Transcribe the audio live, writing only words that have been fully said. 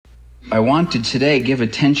I want to today give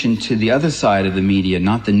attention to the other side of the media,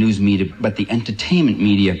 not the news media, but the entertainment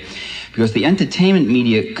media, because the entertainment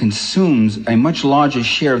media consumes a much larger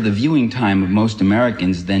share of the viewing time of most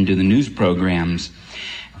Americans than do the news programs.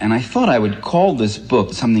 And I thought I would call this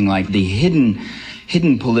book something like The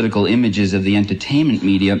Hidden Political Images of the Entertainment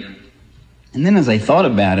Media. And then as I thought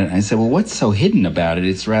about it, I said, well, what's so hidden about it?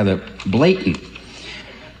 It's rather blatant.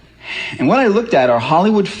 And what I looked at are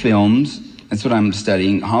Hollywood films. That's what I'm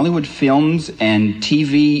studying. Hollywood films and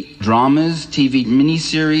TV dramas, TV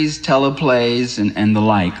miniseries, teleplays, and the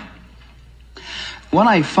like. What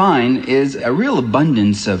I find is a real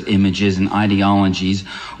abundance of images and ideologies,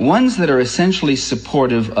 ones that are essentially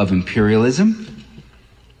supportive of imperialism,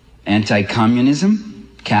 anti-communism,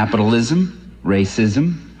 capitalism,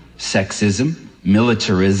 racism, sexism,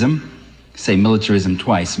 militarism, say militarism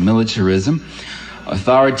twice, militarism,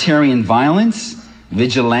 authoritarian violence,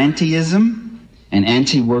 vigilantism, and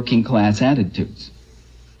anti-working class attitudes.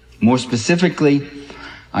 More specifically,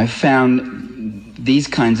 I found these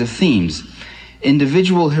kinds of themes.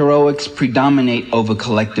 Individual heroics predominate over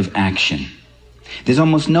collective action. There's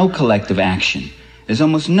almost no collective action. There's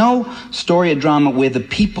almost no story or drama where the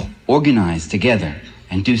people organize together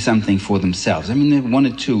and do something for themselves. I mean, there are one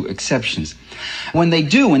or two exceptions. When they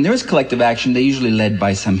do, when there is collective action, they're usually led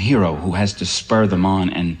by some hero who has to spur them on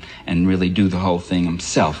and really do the whole thing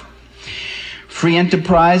himself. Free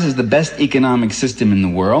enterprise is the best economic system in the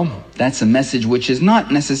world. That's a message which is not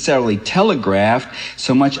necessarily telegraphed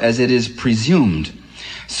so much as it is presumed.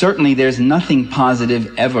 Certainly there's nothing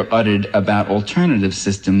positive ever uttered about alternative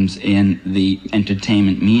systems in the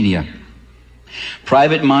entertainment media.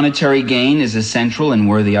 Private monetary gain is a central and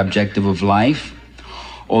worthy objective of life,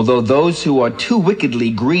 although those who are too wickedly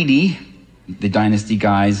greedy, the Dynasty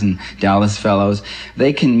guys and Dallas fellows,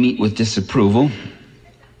 they can meet with disapproval.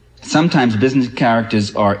 Sometimes business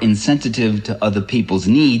characters are insensitive to other people's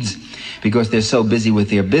needs because they're so busy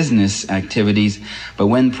with their business activities, but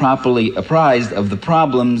when properly apprised of the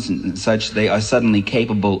problems and such, they are suddenly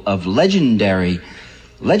capable of legendary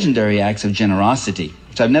acts of generosity,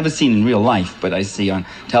 which I've never seen in real life, but I see on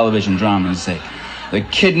television dramas. Say, the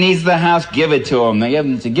kid needs the house, give it to him. They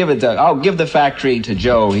give the factory to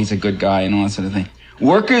Joe, he's a good guy, and all that sort of thing.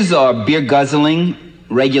 Workers are beer guzzling,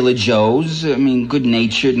 regular Joes, I mean,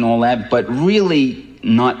 good-natured and all that, but really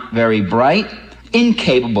not very bright,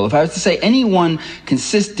 incapable. If I was to say any one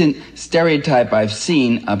consistent stereotype I've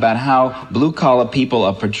seen about how blue-collar people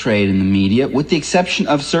are portrayed in the media, with the exception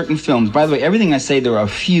of certain films. By the way, everything I say, there are a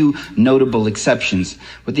few notable exceptions.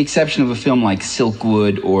 With the exception of a film like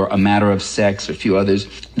Silkwood or A Matter of Sex or a few others,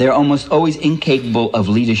 they're almost always incapable of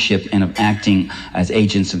leadership and of acting as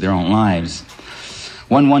agents of their own lives.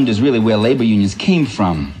 One wonders really where labor unions came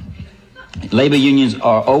from. Labor unions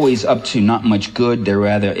are always up to not much good. They're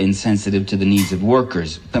rather insensitive to the needs of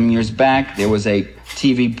workers. Some years back, there was a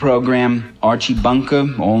TV program, Archie Bunker,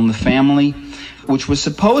 All in the Family, which was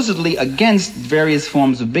supposedly against various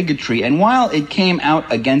forms of bigotry. And while it came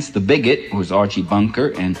out against the bigot, who was Archie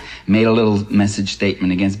Bunker, and made a little message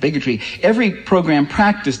statement against bigotry, every program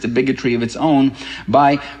practiced a bigotry of its own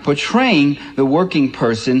by portraying the working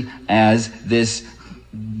person as this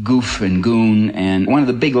goof and goon. And one of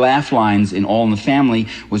the big laugh lines in All in the Family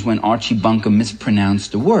was when Archie Bunker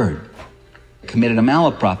mispronounced a word, committed a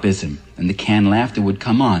malapropism, and the canned laughter would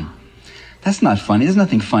come on. That's not funny. There's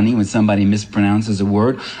nothing funny when somebody mispronounces a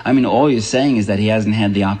word. I mean, all you're saying is that he hasn't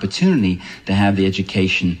had the opportunity to have the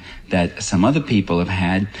education that some other people have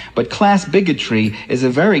had. But class bigotry is a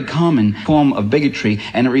very common form of bigotry,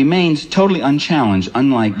 and it remains totally unchallenged,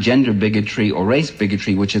 unlike gender bigotry or race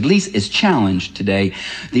bigotry, which at least is challenged today.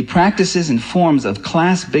 The practices and forms of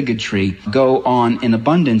class bigotry go on in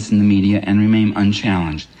abundance in the media and remain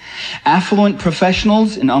unchallenged. Affluent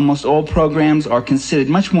professionals in almost all programs are considered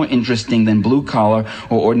much more interesting than blue-collar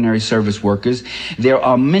or ordinary service workers. There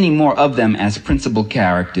are many more of them as principal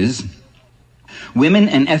characters. Women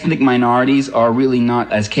and ethnic minorities are really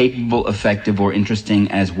not as capable, effective, or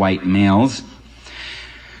interesting as white males.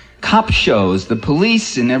 Cop shows, the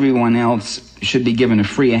police and everyone else should be given a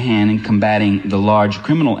freer hand in combating the large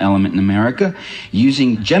criminal element in America,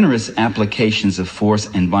 using generous applications of force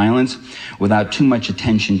and violence without too much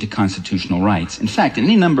attention to constitutional rights. In fact, in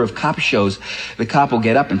any number of cop shows, the cop will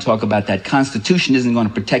get up and talk about that Constitution isn't going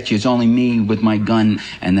to protect you, it's only me with my gun,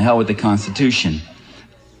 and the hell with the Constitution.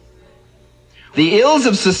 The ills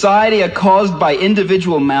of society are caused by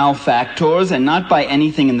individual malfactors and not by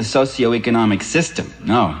anything in the socioeconomic system.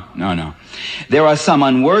 No. There are some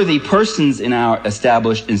unworthy persons in our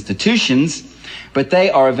established institutions, but they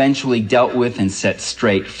are eventually dealt with and set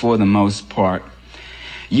straight for the most part.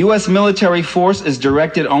 U.S. military force is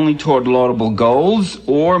directed only toward laudable goals,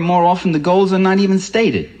 or more often the goals are not even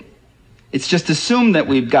stated. It's just assumed that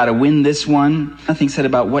we've got to win this one. Nothing said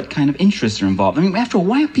about what kind of interests are involved. I mean, after all,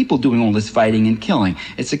 why are people doing all this fighting and killing?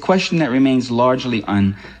 It's a question that remains largely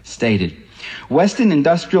unstated. Western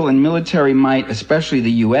industrial and military might, especially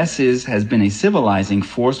the U.S.'s, has been a civilizing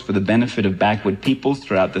force for the benefit of backward peoples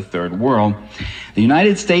throughout the Third World. The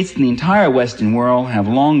United States and the entire Western world have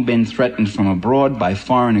long been threatened from abroad by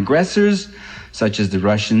foreign aggressors, such as the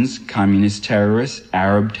Russians, communist terrorists,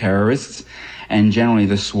 Arab terrorists, and generally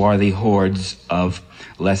the swarthy hordes of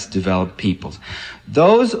less developed peoples.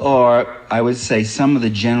 Those are, I would say, some of the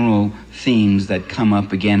general themes that come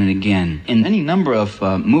up again and again in any number of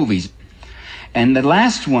movies. And the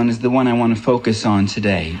last one is the one I want to focus on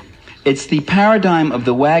today. It's the paradigm of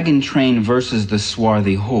the wagon train versus the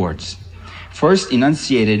swarthy hordes. First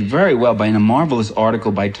enunciated very well by a marvelous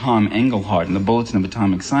article by Tom Engelhardt in the Bulletin of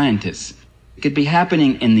Atomic Scientists. It could be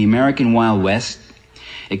happening in the American Wild West.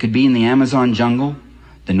 It could be in the Amazon jungle,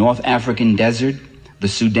 the North African desert, the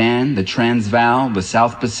Sudan, the Transvaal, the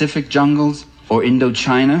South Pacific jungles, or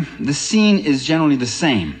Indochina. The scene is generally the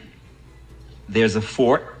same. There's a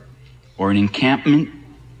fort, or an encampment,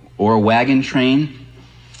 or a wagon train,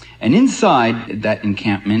 and inside that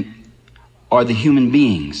encampment are the human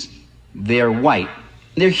beings. They're white.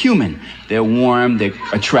 They're human. They're warm, they're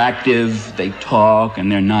attractive, they talk,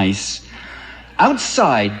 and they're nice.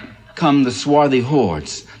 Outside come the swarthy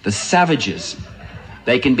hordes, the savages.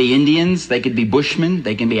 They can be Indians, they could be Bushmen,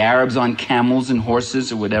 they can be Arabs on camels and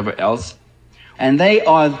horses or whatever else. And they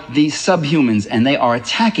are the subhumans, and they are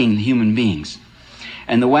attacking the human beings.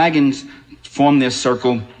 And the wagons form their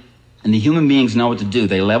circle, and the human beings know what to do.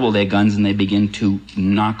 They level their guns and they begin to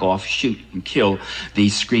knock off, shoot, and kill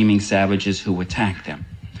these screaming savages who attack them.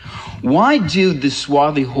 Why do the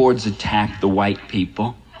swarthy hordes attack the white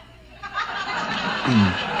people?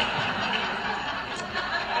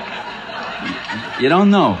 You don't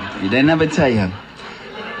know. They never tell you.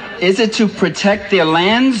 Is it to protect their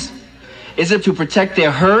lands? Is it to protect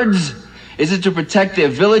their herds? Is it to protect their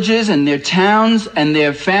villages and their towns and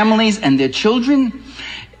their families and their children?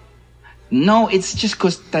 No, it's just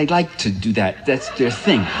because they like to do that. That's their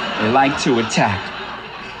thing. They like to attack.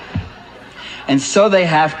 And so they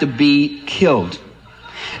have to be killed.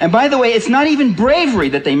 And by the way, it's not even bravery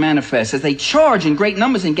that they manifest as they charge in great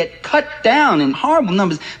numbers and get cut down in horrible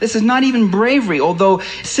numbers. This is not even bravery, although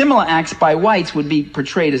similar acts by whites would be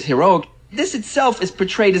portrayed as heroic. This itself is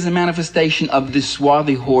portrayed as a manifestation of the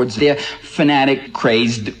swarthy hordes, their fanatic,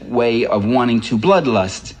 crazed way of wanting to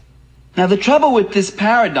bloodlust. Now, the trouble with this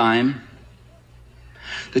paradigm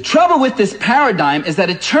is that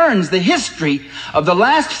it turns the history of the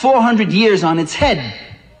last 400 years on its head.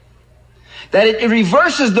 That it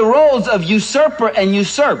reverses the roles of usurper and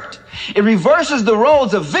usurped. It reverses the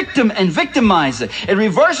roles of victim and victimizer. It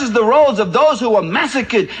reverses the roles of those who were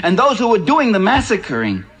massacred and those who were doing the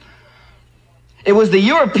massacring. It was the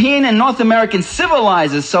European and North American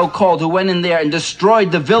civilizers, so-called, who went in there and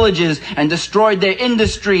destroyed the villages and destroyed their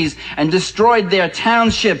industries and destroyed their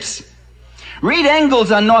townships. Read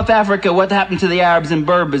Engels on North Africa, what happened to the Arabs and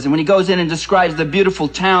Berbers, and when he goes in and describes the beautiful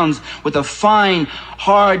towns with the fine,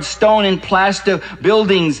 hard stone and plaster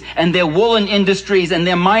buildings and their woolen industries and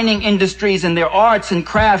their mining industries and their arts and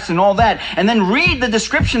crafts and all that. And then read the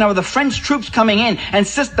description of the French troops coming in and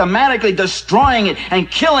systematically destroying it and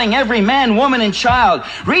killing every man, woman, and child.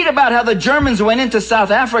 Read about how the Germans went into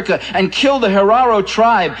South Africa and killed the Herero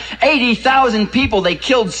tribe. 80,000 people, they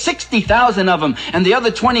killed 60,000 of them, and the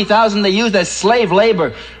other 20,000 they used as slave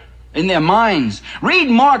labor in their minds. Read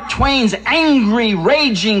Mark Twain's angry,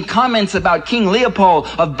 raging comments about King Leopold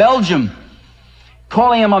of Belgium,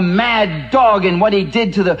 calling him a mad dog and what he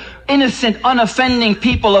did to the innocent, unoffending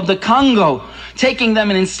people of the Congo, taking them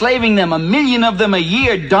and enslaving them, 1 million of them a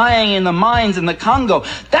year dying in the mines in the Congo.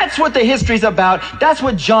 That's what the history's about. That's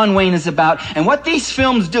what John Wayne is about. And what these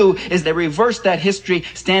films do is they reverse that history,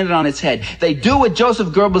 stand it on its head. They do what Joseph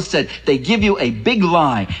Goebbels said. They give you a big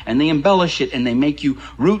lie and they embellish it and they make you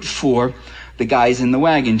root for the guys in the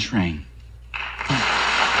wagon train.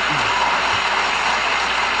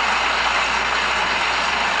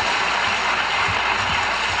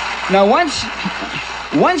 Now,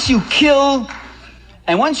 once you kill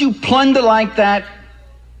and once you plunder like that,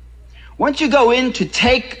 once you go in to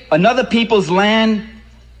take another people's land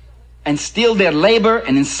and steal their labor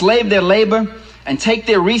and enslave their labor and take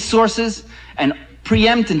their resources and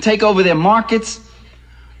preempt and take over their markets,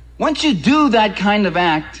 once you do that kind of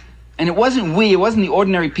act, and it wasn't the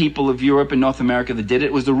ordinary people of Europe and North America that did it,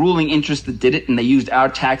 it was the ruling interest that did it, and they used our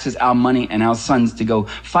taxes, our money, and our sons to go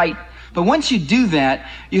fight But once you do that,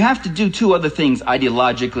 you have to do two other things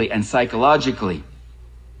ideologically and psychologically.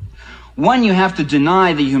 One, you have to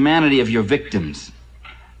deny the humanity of your victims.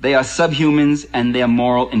 They are subhumans and they are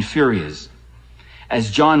moral inferiors.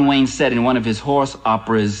 As John Wayne said in one of his horse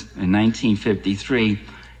operas in 1953,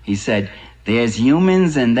 he said, "There's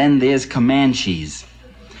humans and then there's Comanches."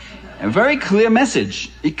 A very clear message.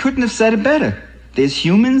 He couldn't have said it better. There's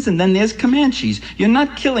humans and then there's Comanches. You're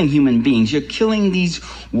not killing human beings. You're killing these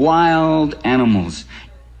wild animals.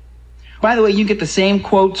 By the way, you get the same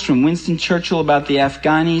quotes from Winston Churchill about the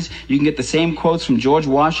Afghanis. You can get the same quotes from George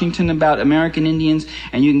Washington about American Indians.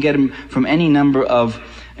 And you can get them from any number of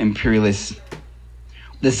imperialists.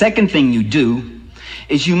 The second thing you do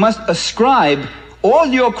is you must ascribe all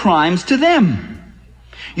your crimes to them.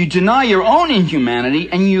 You deny your own inhumanity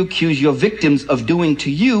and you accuse your victims of doing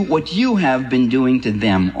to you what you have been doing to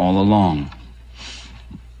them all along.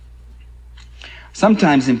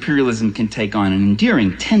 Sometimes imperialism can take on an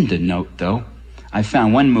endearing, tender note, though. I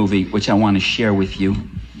found one movie which I want to share with you.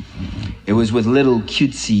 It was with little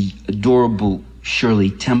cutesy, adorable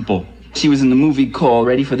Shirley Temple. She was in the movie called,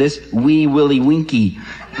 ready for this, Wee Willie Winkie,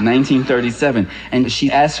 1937. And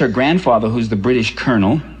she asked her grandfather, who's the British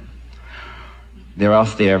colonel. They're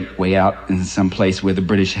off there, way out in some place where the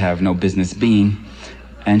British have no business being.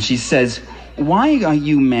 And she says, "Why are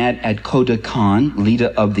you mad at Koda Khan,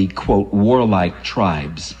 leader of the, quote, warlike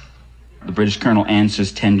tribes?" The British colonel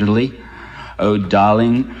answers tenderly, "Oh,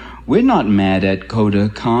 darling, we're not mad at Koda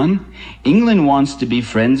Khan. England wants to be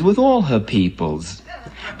friends with all her peoples.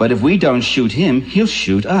 But if we don't shoot him, he'll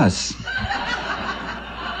shoot us."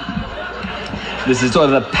 This is sort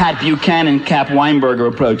of the Pat Buchanan, Cap Weinberger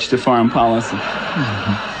approach to foreign policy.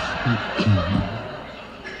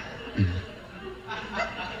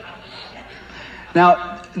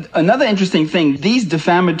 Now, another interesting thing, these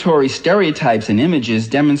defamatory stereotypes and images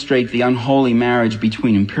demonstrate the unholy marriage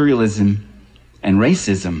between imperialism and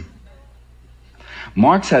racism.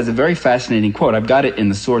 Marx has a very fascinating quote, I've got it in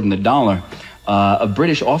The Sword and the Dollar, of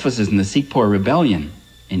British officers in the Sepoy Rebellion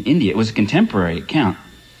in India. It was a contemporary account.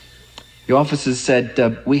 The officers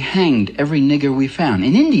said, "We hanged every nigger we found."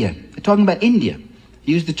 In India, they're talking about India.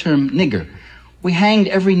 They used the term nigger. "We hanged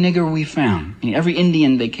every nigger we found." I mean, every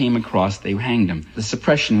Indian they came across, they hanged him. The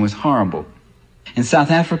suppression was horrible. In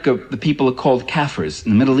South Africa, the people are called Kafirs.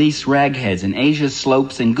 In the Middle East, ragheads. In Asia,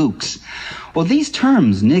 slopes and gooks. Well, these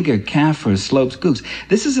terms, nigger, Kafir, slopes, gooks,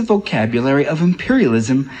 this is a vocabulary of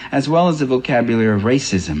imperialism as well as a vocabulary of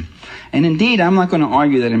racism. And indeed, I'm not going to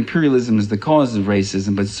argue that imperialism is the cause of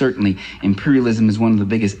racism, but certainly imperialism is one of the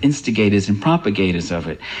biggest instigators and propagators of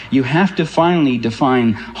it. You have to finally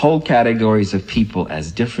define whole categories of people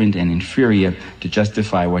as different and inferior to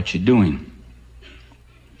justify what you're doing.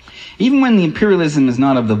 Even when the imperialism is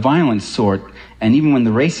not of the violent sort, and even when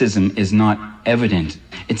the racism is not evident,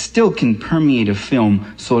 it still can permeate a film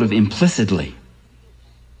sort of implicitly.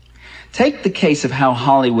 Take the case of how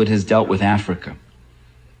Hollywood has dealt with Africa.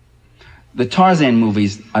 The Tarzan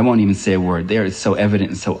movies, I won't even say a word. They're so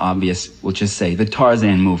evident and so obvious. We'll just say the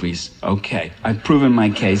Tarzan movies. Okay, I've proven my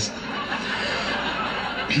case.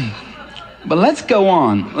 But let's go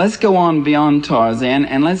on. Let's go on beyond Tarzan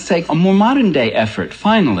and let's take a more modern day effort.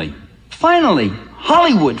 Finally,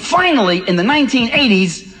 Hollywood, finally, in the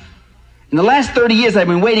 1980s, in the last 30 years, I've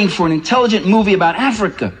been waiting for an intelligent movie about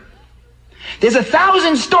Africa. There's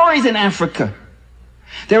 1,000 stories in Africa.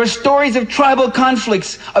 There are stories of tribal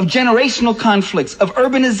conflicts, of generational conflicts, of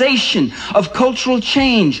urbanization, of cultural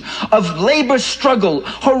change, of labor struggle,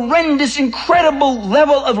 horrendous, incredible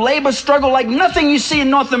level of labor struggle like nothing you see in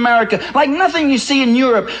North America, like nothing you see in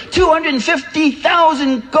Europe.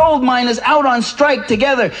 250,000 gold miners out on strike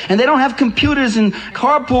together, and they don't have computers and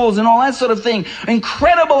carpools and all that sort of thing.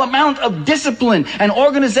 Incredible amount of discipline and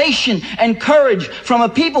organization and courage from a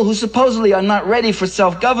people who supposedly are not ready for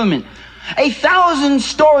self-government. 1,000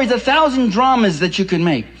 stories, 1,000 dramas that you can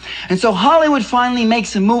make. And so Hollywood finally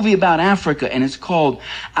makes a movie about Africa, and it's called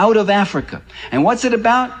Out of Africa. And what's it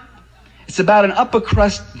about? It's about an upper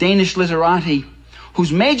crust Danish literati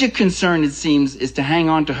whose major concern, it seems, is to hang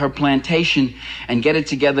on to her plantation and get it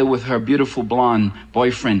together with her beautiful blonde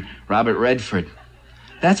boyfriend, Robert Redford.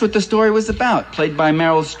 That's what the story was about, played by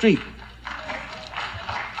Meryl Streep.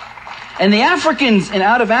 And the Africans in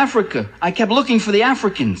Out of Africa, I kept looking for the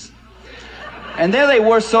Africans. And there they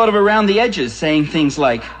were, sort of around the edges, saying things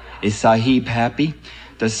like, "Is Sahib happy?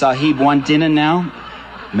 Does Sahib want dinner now?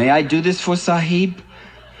 May I do this for Sahib?"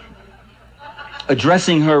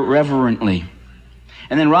 Addressing her reverently.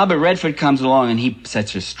 And then Robert Redford comes along and he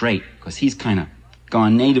sets her straight, because he's kind of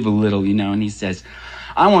gone native a little, you know, and he says,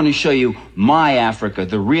 "I want to show you my Africa,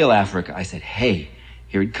 the real Africa." I said, "Hey,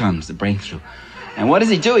 Here it comes, the breakthrough. And what does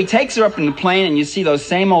he do? He takes her up in the plane, and you see those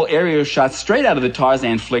same old aerial shots straight out of the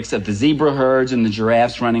Tarzan flicks of the zebra herds and the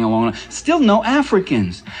giraffes running along. Still no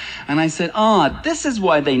Africans. And I said, this is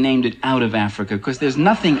why they named it Out of Africa, because there's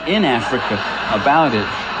nothing in Africa about it.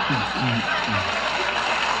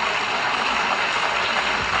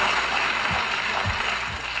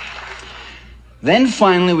 Then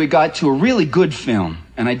finally we got to a really good film,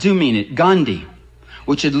 and I do mean it, Gandhi,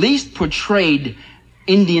 which at least portrayed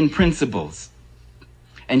Indian principles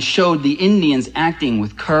and showed the Indians acting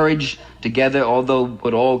with courage together, although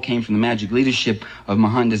it all came from the magic leadership of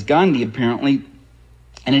Mohandas Gandhi, apparently.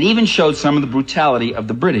 And it even showed some of the brutality of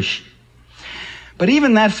the British. But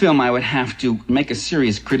even that film, I would have to make a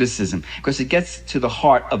serious criticism, because it gets to the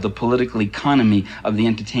heart of the political economy of the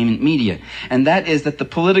entertainment media. And that is that the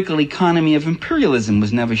political economy of imperialism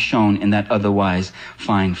was never shown in that otherwise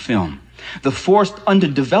fine film. The forced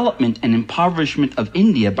underdevelopment and impoverishment of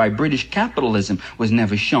India by British capitalism was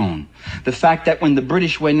never shown. The fact that when the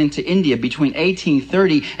British went into India between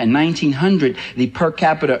 1830 and 1900, the per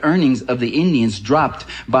capita earnings of the Indians dropped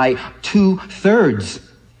by 2/3.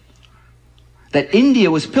 That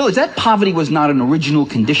India was pillaged. That poverty was not an original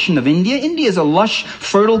condition of India. India is a lush,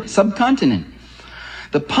 fertile subcontinent.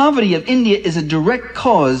 The poverty of India is a direct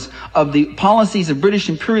cause of the policies of British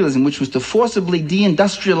imperialism, which was to forcibly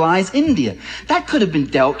deindustrialize India. That could have been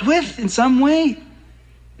dealt with in some way.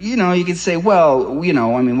 You know, you could say, well,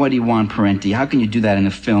 what do you want, Parenti? How can you do that in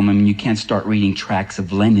a film? I mean, you can't start reading tracts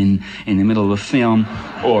of Lenin in the middle of a film,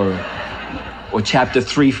 or chapter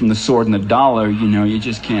 3 from The Sword and the Dollar. You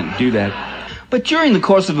just can't do that. But during the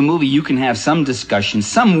course of a movie, you can have some discussion,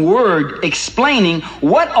 some word explaining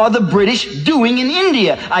what are the British doing in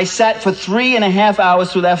India. I sat for 3.5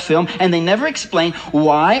 hours through that film, and they never explain,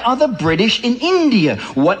 why are the British in India?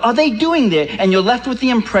 What are they doing there? And you're left with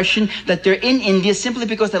the impression that they're in India simply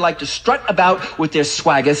because they like to strut about with their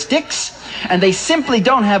swagger sticks, and they simply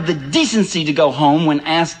don't have the decency to go home when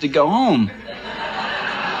asked to go home.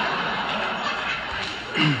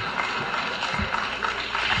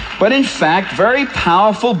 But in fact, very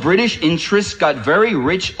powerful British interests got very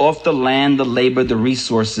rich off the land, the labor, the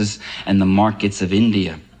resources, and the markets of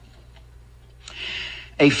India.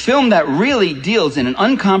 A film that really deals in an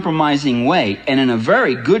uncompromising way, and in a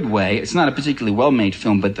very good way, it's not a particularly well-made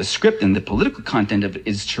film, but the script and the political content of it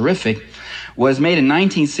is terrific, was made in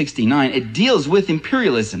 1969. It deals with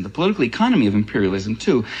imperialism, the political economy of imperialism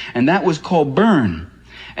too, and that was called Burn,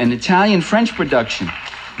 an Italian-French production.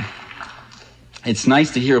 It's nice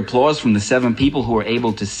to hear applause from the 7 people who were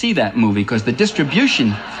able to see that movie, because the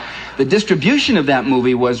distribution of that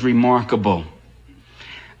movie was remarkable.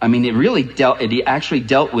 I mean, it actually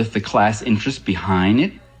dealt with the class interest behind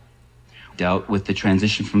it, dealt with the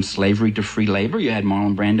transition from slavery to free labor. You had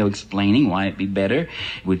Marlon Brando explaining why it'd be better,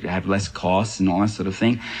 it would have less costs and all that sort of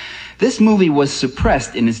thing. This movie was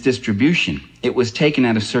suppressed in its distribution. It was taken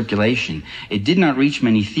out of circulation. It did not reach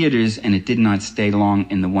many theaters, and it did not stay long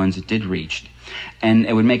in the ones it did reach. And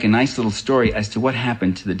it would make a nice little story as to what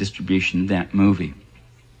happened to the distribution of that movie.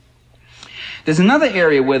 There's another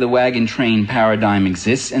area where the wagon train paradigm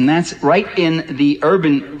exists, and that's right in the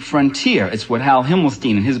urban frontier. It's what Hal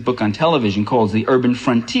Himmelstein in his book on television calls the urban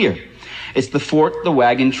frontier. It's the fort, the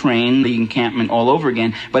wagon train, the encampment all over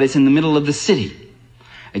again, but it's in the middle of the city.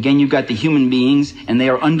 Again, you've got the human beings, and they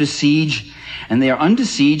are under siege, and they are under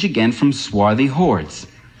siege again from swarthy hordes.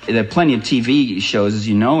 There are plenty of TV shows, as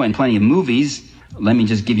you know, and plenty of movies. Let me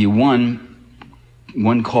just give you one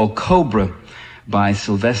called Cobra by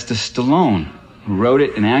Sylvester Stallone, who wrote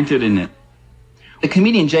it and acted in it. The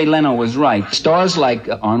comedian Jay Leno was right. Stars like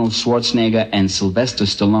Arnold Schwarzenegger and Sylvester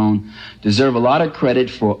Stallone deserve a lot of credit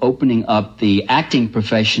for opening up the acting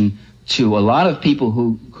profession to a lot of people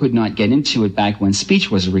who could not get into it back when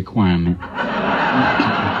speech was a requirement.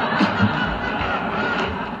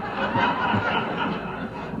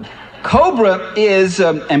 Cobra is,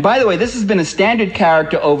 and by the way, this has been a standard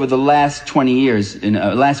character over the last 20 years,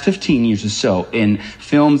 last 15 years or so, in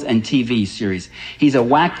films and TV series. He's a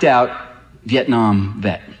whacked out Vietnam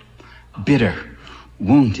vet, bitter,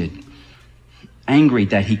 wounded, angry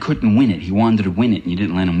that he couldn't win it. He wanted to win it, and you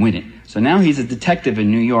didn't let him win it. So now he's a detective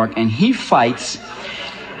in New York, and he fights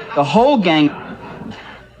the whole gang,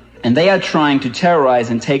 and they are trying to terrorize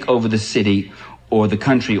and take over the city or the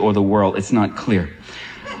country or the world. It's not clear.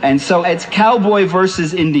 And so it's cowboy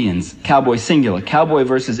versus Indians, cowboy singular, cowboy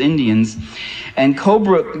versus Indians. And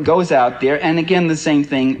Cobra goes out there, and again the same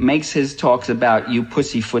thing, makes his talks about you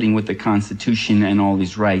pussyfooting with the Constitution and all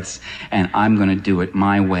these rights, and I'm going to do it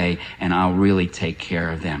my way, and I'll really take care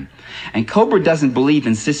of them. And Cobra doesn't believe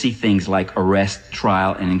in sissy things like arrest,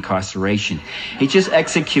 trial, and incarceration. He just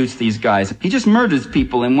executes these guys. He just murders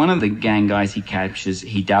people, and one of the gang guys he captures,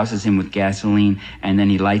 he douses him with gasoline, and then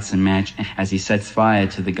he lights a match. As he sets fire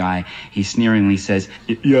to the guy, he sneeringly says,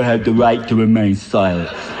 "You have the right to remain silent."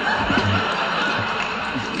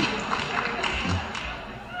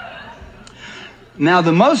 Now,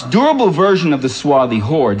 the most durable version of the swarthy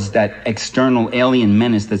hordes, that external alien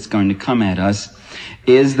menace that's going to come at us,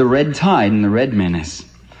 is the red tide and the red menace.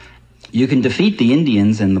 You can defeat the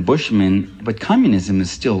Indians and the Bushmen, but communism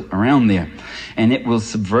is still around there. And it will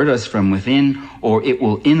subvert us from within, or it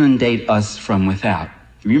will inundate us from without.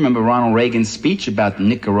 You remember Ronald Reagan's speech about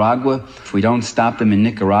Nicaragua? If we don't stop them in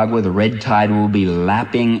Nicaragua, the red tide will be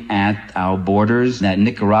lapping at our borders. That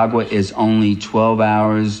Nicaragua is only 12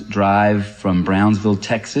 hours drive from Brownsville,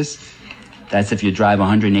 Texas. That's if you drive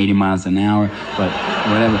 180 miles an hour, but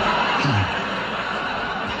whatever.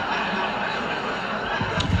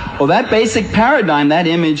 Well, that basic paradigm, that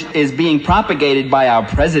image, is being propagated by our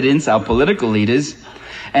presidents, our political leaders.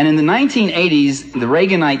 And in the 1980s, the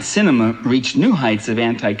Reaganite cinema reached new heights of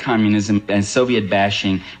anti-communism, and Soviet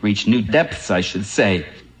bashing reached new depths, I should say.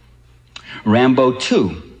 Rambo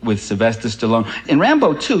 2 with Sylvester Stallone. In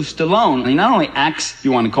Rambo 2, Stallone, he not only acts, if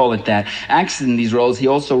you want to call it that, acts in these roles, he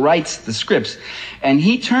also writes the scripts. And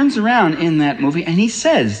he turns around in that movie and he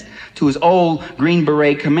says to his old Green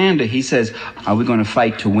Beret commander, he says, "Are we going to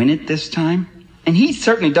fight to win it this time?" And he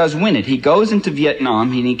certainly does win it. He goes into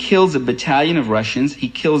Vietnam and he kills a battalion of Russians. He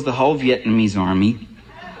kills the whole Vietnamese army.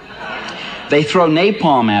 They throw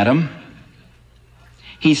napalm at him.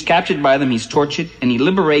 He's captured by them, he's tortured, and he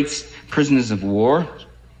liberates prisoners of war.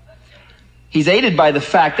 He's aided by the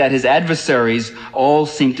fact that his adversaries all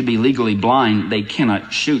seem to be legally blind. They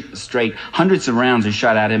cannot shoot straight. Hundreds of rounds are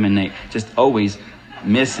shot at him and they just always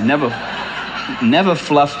miss, never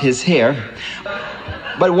fluff his hair.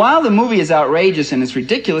 But while the movie is outrageous and it's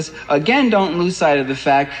ridiculous, again, don't lose sight of the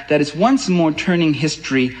fact that it's once more turning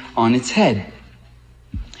history on its head.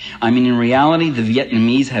 I mean, in reality, the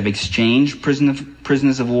Vietnamese have exchanged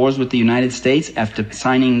prisoners of war with the United States after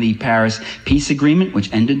signing the Paris Peace Agreement,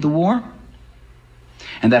 which ended the war.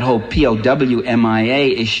 And that whole POW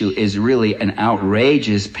MIA issue is really an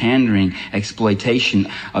outrageous pandering exploitation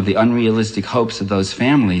of the unrealistic hopes of those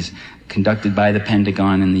families, conducted by the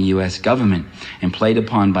Pentagon and the U.S. government and played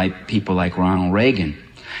upon by people like Ronald Reagan.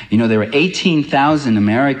 You know, there were 18,000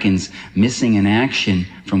 Americans missing in action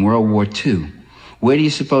from World War II. Where do you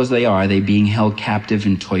suppose they are? Are they being held captive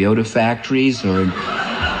in Toyota factories or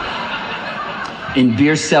in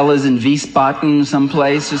beer cellars in Wiesbaden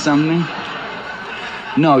someplace or something?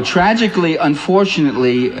 No, tragically,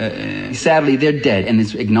 unfortunately, sadly, they're dead, and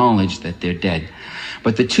it's acknowledged that they're dead.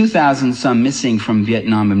 But the 2,000 some missing from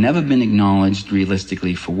Vietnam have never been acknowledged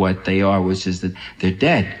realistically for what they are, which is that they're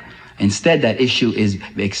dead. Instead, that issue is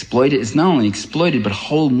exploited. It's not only exploited, but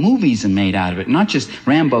whole movies are made out of it. Not just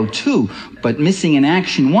Rambo 2, but Missing in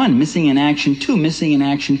Action 1, Missing in Action 2, Missing in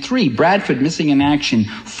Action 3. Bradford, Missing in Action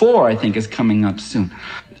 4, I think, is coming up soon.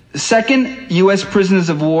 Second, U.S. prisoners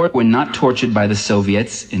of war were not tortured by the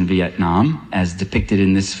Soviets in Vietnam, as depicted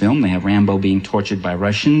in this film. They have Rambo being tortured by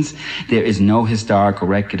Russians. There is no historical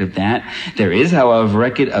record of that. There is, however, a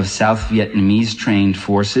record of South Vietnamese trained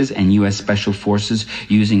forces and U.S. special forces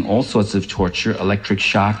using all sorts of torture, electric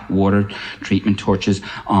shock, water treatment tortures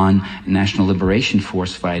on National Liberation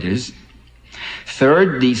Force fighters.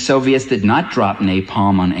 Third, the Soviets did not drop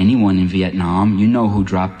napalm on anyone in Vietnam. You know who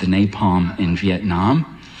dropped the napalm in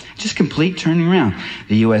Vietnam. Just complete turning around.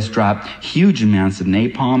 The U.S. dropped huge amounts of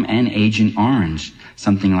napalm and Agent Orange,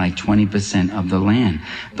 something like 20% of the land.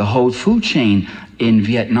 The whole food chain in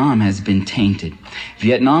Vietnam has been tainted.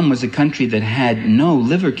 Vietnam was a country that had no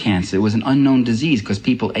liver cancer. It was an unknown disease because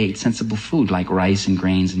people ate sensible food like rice and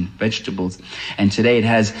grains and vegetables. And today it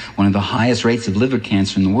has one of the highest rates of liver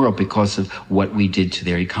cancer in the world because of what we did to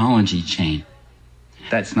their ecology chain.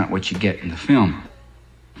 That's not what you get in the film.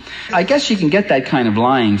 I guess you can get that kind of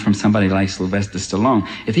lying from somebody like Sylvester Stallone.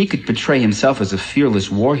 If he could portray himself as a fearless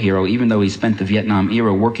war hero, even though he spent the Vietnam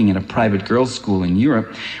era working at a private girls' school in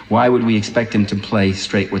Europe, why would we expect him to play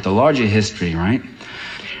straight with the larger history, right?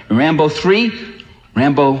 Rambo 3,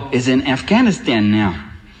 Rambo is in Afghanistan now.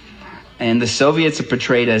 And the Soviets are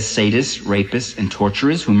portrayed as sadists, rapists, and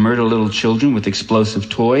torturers who murder little children with explosive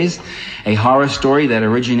toys. A horror story that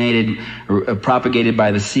originated, propagated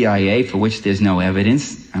by the CIA, for which there's no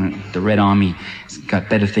evidence. The Red Army has got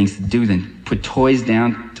better things to do than put toys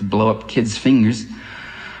down to blow up kids' fingers.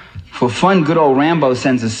 For fun, good old Rambo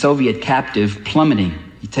sends a Soviet captive plummeting.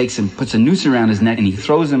 He takes him, puts a noose around his neck, and he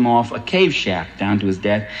throws him off a cave shaft down to his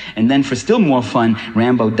death. And then for still more fun,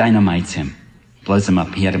 Rambo dynamites him. Blows him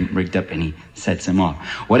up. He had him rigged up and he sets him off.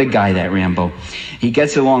 What a guy, that Rambo. He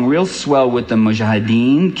gets along real swell with the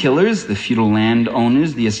Mujahideen killers, the feudal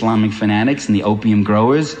landowners, the Islamic fanatics, and the opium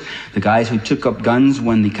growers, the guys who took up guns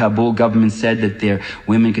when the Kabul government said that their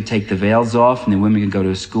women could take the veils off and their women could go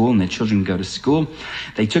to school and their children could go to school.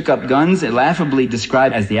 They took up guns, laughably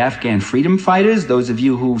described as the Afghan freedom fighters. Those of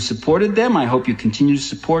you who supported them, I hope you continue to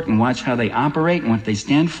support and watch how they operate and what they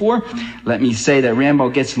stand for. Let me say that Rambo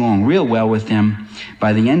gets along real well with them.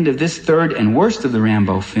 By the end of this third and worst of the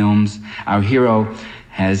Rambo films, our hero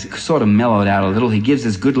has sort of mellowed out a little. He gives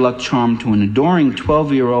his good luck charm to an adoring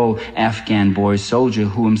 12-year-old Afghan boy soldier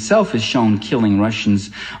who himself is shown killing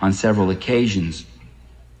Russians on several occasions.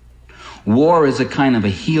 War is a kind of a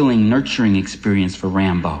healing, nurturing experience for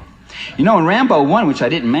Rambo. You know, in Rambo 1, which I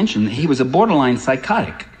didn't mention, he was a borderline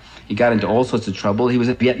psychotic. He got into all sorts of trouble. He was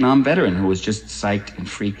a Vietnam veteran who was just psyched and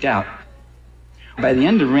freaked out. By the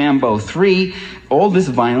end of Rambo 3, all this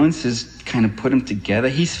violence has kind of put him together.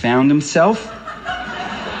 He's found himself.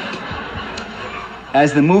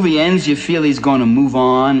 As the movie ends, you feel he's going to move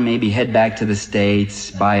on, maybe head back to the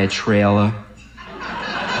States, buy a trailer,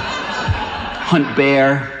 hunt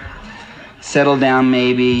bear, settle down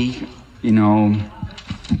maybe, you know,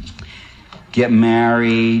 get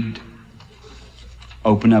married,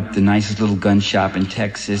 open up the nicest little gun shop in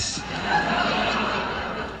Texas.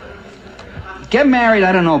 Get married,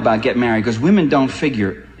 I don't know about get married, because women don't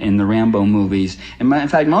figure in the Rambo movies. And in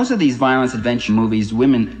fact, most of these violence adventure movies,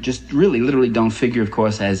 women just really, literally don't figure, of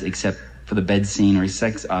course, as except for the bed scene or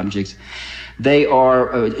sex objects. They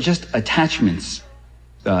are just attachments,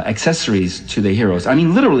 accessories to the heroes. I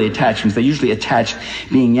mean, literally attachments. They're usually attached,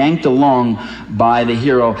 being yanked along by the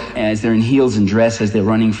hero as they're in heels and dress, as they're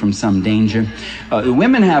running from some danger. The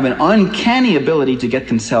women have an uncanny ability to get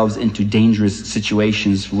themselves into dangerous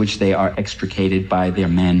situations for which they are extricated by their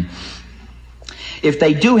men. If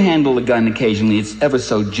they do handle a gun occasionally, it's ever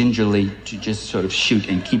so gingerly to just sort of shoot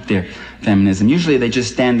and keep their feminism. Usually they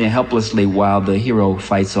just stand there helplessly while the hero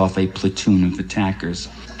fights off a platoon of attackers.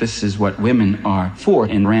 This is what women are for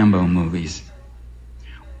in Rambo movies.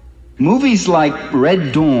 Movies like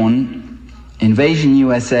Red Dawn, Invasion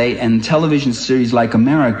USA, and television series like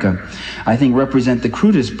America, I think, represent the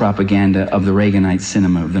crudest propaganda of the Reaganite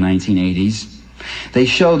cinema of the 1980s. They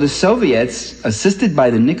show the Soviets, assisted by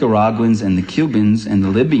the Nicaraguans and the Cubans and the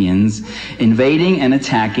Libyans, invading and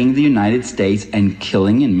attacking the United States and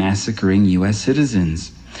killing and massacring U.S.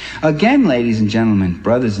 citizens. Again, ladies and gentlemen,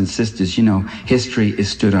 brothers and sisters, you know, history is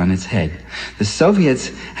stood on its head. The Soviets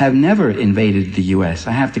have never invaded the U.S.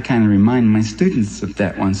 I have to kind of remind my students of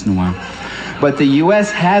that once in a while. But the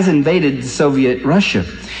U.S. has invaded Soviet Russia,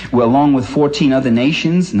 well, along with 14 other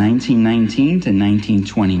nations, 1919 to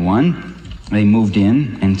 1921. They moved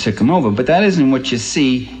in and took them over. But that isn't what you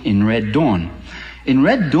see in Red Dawn. In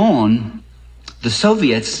Red Dawn, the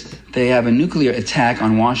Soviets, they have a nuclear attack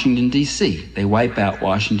on Washington, D.C. They wipe out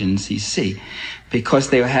Washington, D.C. because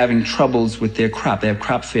they are having troubles with their crop. They have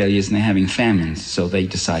crop failures and they're having famines. So they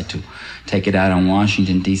decide to take it out on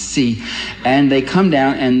Washington, D.C. And they come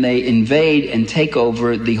down and they invade and take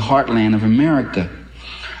over the heartland of America.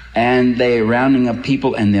 And they're rounding up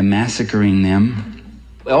people and they're massacring them.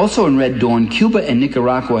 Also in Red Dawn, Cuba and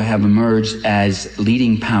Nicaragua have emerged as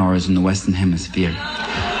leading powers in the Western Hemisphere.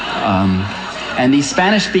 And these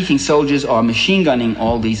Spanish-speaking soldiers are machine gunning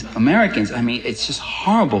all these Americans. I mean, it's just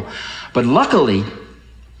horrible. But luckily,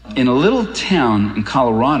 in a little town in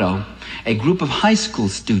Colorado, a group of high school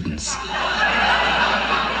students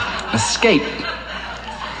escape.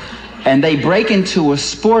 And they break into a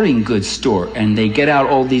sporting goods store and they get out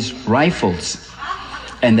all these rifles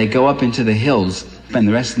and they go up into the hills. Spend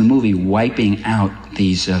the rest of the movie wiping out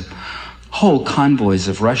these whole convoys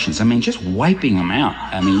of Russians. I mean, just wiping them out.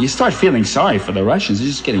 I mean, you start feeling sorry for the Russians. They're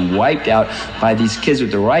just getting wiped out by these kids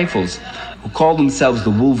with the rifles who call themselves the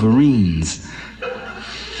Wolverines.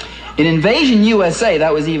 In Invasion USA,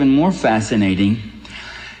 that was even more fascinating.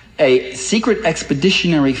 A secret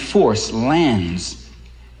expeditionary force lands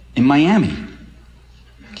in Miami.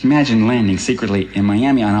 Can you imagine landing secretly in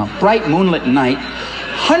Miami on a bright moonlit night?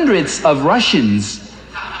 Hundreds of Russians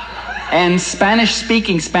and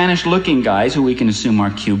Spanish-speaking, Spanish-looking guys, who we can assume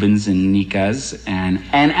are Cubans and Nicas, and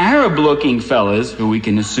Arab-looking fellas, who we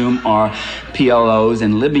can assume are PLOs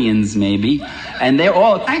and Libyans, maybe. And they're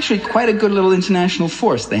all actually quite a good little international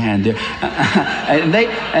force they had there.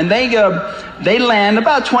 They land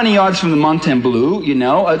about 20 yards from the Fontainebleau, you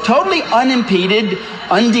know, totally unimpeded,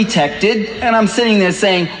 undetected. And I'm sitting there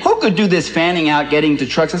saying, who could do this fanning out, getting to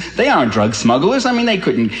trucks? They aren't drug smugglers. I mean, they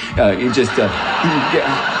couldn't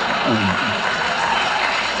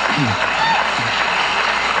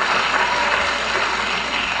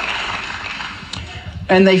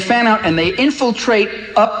And they fan out and they infiltrate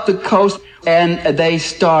up the coast, and they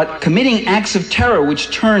start committing acts of terror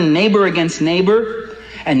which turn neighbor against neighbor,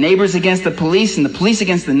 and neighbors against the police, and the police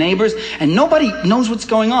against the neighbors, and nobody knows what's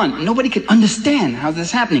going on. Nobody can understand how this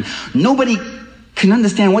is happening. Nobody can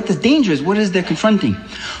understand what the danger is, what it is they're confronting.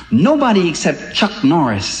 Nobody except Chuck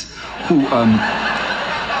Norris, who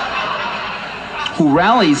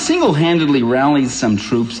single-handedly rallies some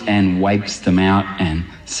troops and wipes them out and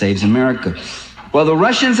saves America. Well, the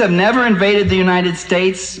Russians have never invaded the United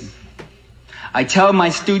States. I tell my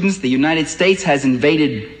students the United States has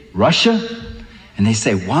invaded Russia, and they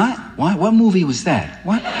say, what? What movie was that?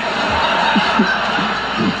 What?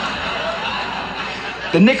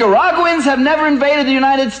 The Nicaraguans have never invaded the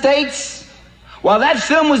United States. While that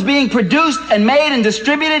film was being produced and made and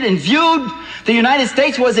distributed and viewed, the United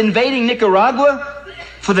States was invading Nicaragua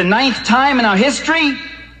for the 9th time in our history.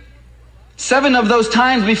 7 of those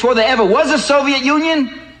times before there ever was a Soviet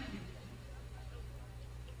Union.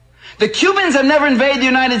 The Cubans have never invaded the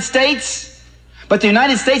United States, but the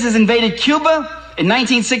United States has invaded Cuba in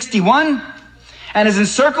 1961 and has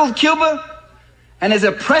encircled Cuba and has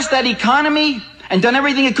oppressed that economy and done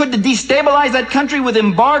everything it could to destabilize that country with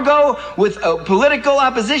embargo, with political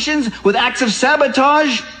oppositions, with acts of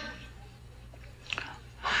sabotage.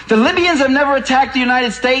 The Libyans have never attacked the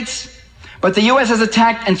United States, but the U.S. has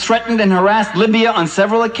attacked and threatened and harassed Libya on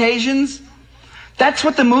several occasions. That's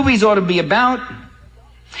what the movies ought to be about.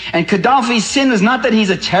 And Gaddafi's sin is not that he's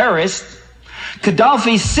a terrorist.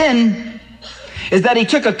 Gaddafi's sin is that he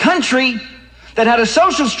took a country that had a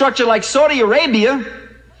social structure like Saudi Arabia,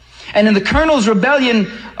 and in the Colonel's Rebellion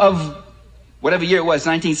of whatever year it was,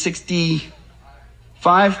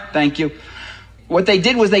 1965, thank you, what they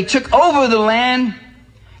did was they took over the land,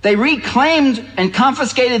 they reclaimed and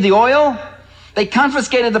confiscated the oil, they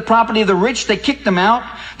confiscated the property of the rich, they kicked them out,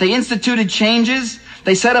 they instituted changes,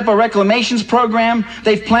 they set up a reclamations program,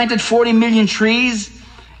 they've planted 40 million trees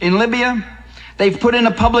in Libya, they've put in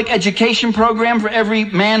a public education program for every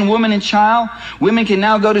man, woman, and child. Women can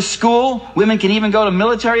now go to school, women can even go to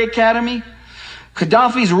military academy.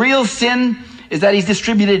 Gaddafi's real sin is that he's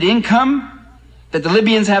distributed income, that the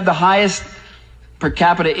Libyans have the highest per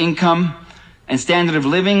capita income and standard of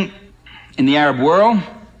living in the Arab world.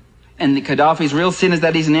 And Gaddafi's real sin is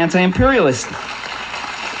that he's an anti-imperialist.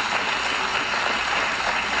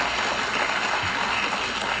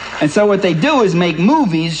 And so what they do is make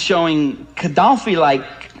movies showing Gaddafi-like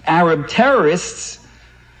Arab terrorists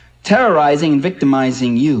terrorizing and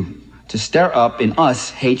victimizing you to stir up in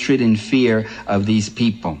us hatred and fear of these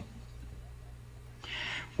people.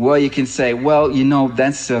 Well, you can say, well, you know,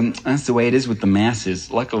 that's the way it is with the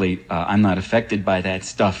masses. Luckily, I'm not affected by that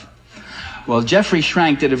stuff. Well, Jeffrey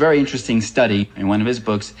Schrank did a very interesting study in one of his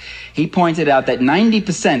books. He pointed out that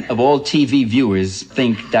 90% of all TV viewers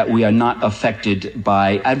think that we are not affected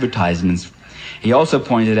by advertisements. He also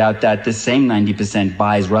pointed out that the same 90%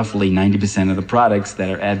 buys roughly 90% of the products that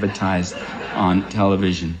are advertised on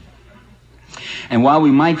television. And while we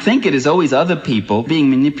might think it is always other people being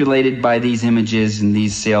manipulated by these images and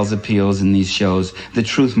these sales appeals and these shows, the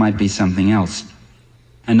truth might be something else.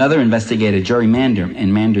 Another investigator, Jerry Mander,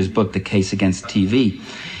 in Mander's book, The Case Against TV,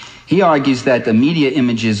 he argues that the media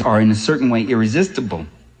images are in a certain way irresistible,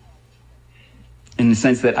 in the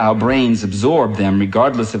sense that our brains absorb them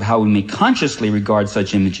regardless of how we may consciously regard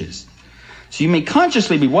such images. So you may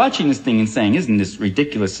consciously be watching this thing and saying, isn't this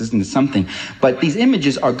ridiculous, isn't this something? But these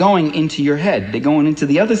images are going into your head. They're going into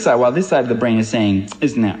the other side, while this side of the brain is saying,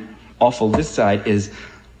 isn't that awful? This side is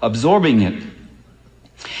absorbing it.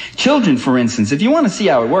 Children, for instance, if you want to see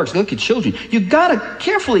how it works, look at children. You've got to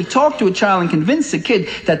carefully talk to a child and convince the kid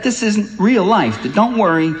that this isn't real life, that don't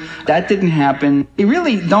worry, that didn't happen. They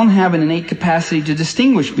really don't have an innate capacity to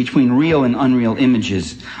distinguish between real and unreal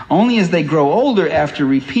images. Only as they grow older, after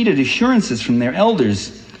repeated assurances from their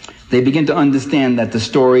elders, they begin to understand that the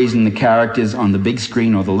stories and the characters on the big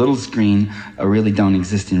screen or the little screen really don't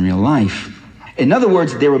exist in real life. In other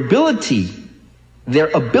words, their ability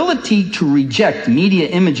to reject media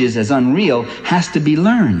images as unreal has to be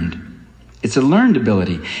learned. It's a learned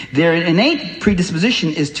ability. Their innate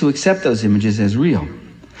predisposition is to accept those images as real.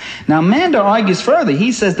 Now, Mander argues further.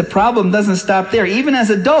 He says the problem doesn't stop there. Even as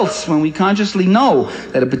adults, when we consciously know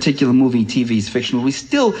that a particular movie, TV is fictional, we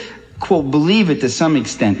still, quote, believe it to some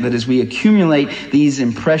extent. That as we accumulate these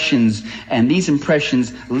impressions, and these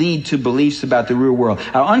impressions lead to beliefs about the real world.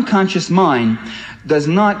 Our unconscious mind does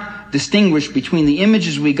not distinguish between the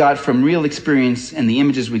images we got from real experience and the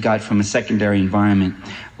images we got from a secondary environment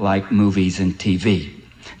like movies and TV.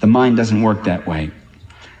 The mind doesn't work that way.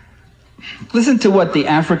 Listen to what the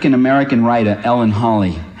African-American writer Ellen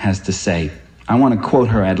Holly has to say. I want to quote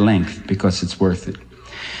her at length because it's worth it.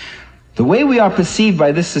 The way we are perceived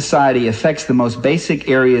by this society affects the most basic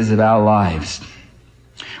areas of our lives.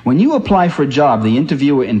 When you apply for a job, the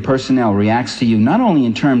interviewer in personnel reacts to you not only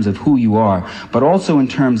in terms of who you are, but also in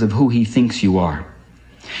terms of who he thinks you are.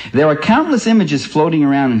 There are countless images floating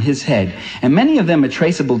around in his head, and many of them are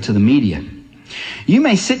traceable to the media. You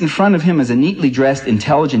may sit in front of him as a neatly dressed,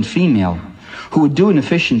 intelligent female who would do an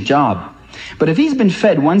efficient job. But if he's been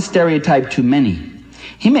fed one stereotype too many,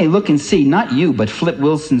 he may look and see not you, but Flip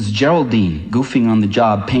Wilson's Geraldine goofing on the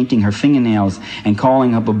job, painting her fingernails, and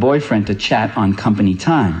calling up a boyfriend to chat on company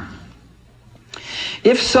time.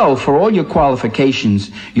 If so, for all your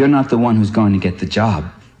qualifications, you're not the one who's going to get the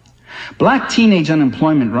job. Black teenage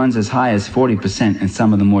unemployment runs as high as 40% in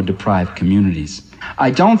some of the more deprived communities.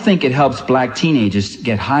 I don't think it helps black teenagers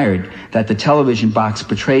get hired that the television box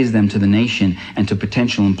portrays them to the nation and to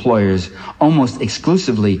potential employers almost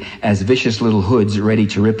exclusively as vicious little hoods ready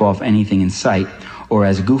to rip off anything in sight, or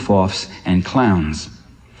as goof-offs and clowns.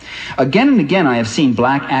 Again and again I have seen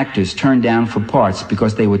black actors turned down for parts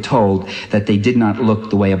because they were told that they did not look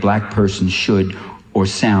the way a black person should or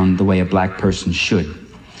sound the way a black person should.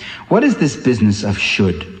 What is this business of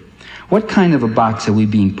should? What kind of a box are we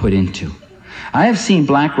being put into? I have seen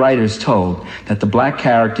black writers told that the black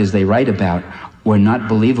characters they write about were not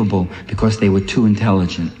believable because they were too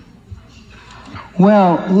intelligent.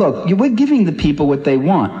 Well, look, we're giving the people what they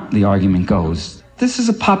want, the argument goes. This is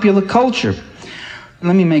a popular culture.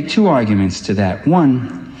 Let me make two arguments to that.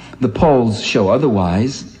 One, the polls show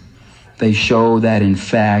otherwise. They show that, in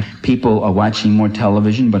fact, people are watching more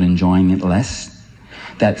television but enjoying it less.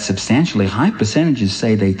 That substantially high percentages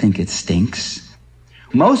say they think it stinks.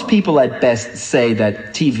 Most people at best say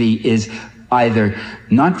that TV is either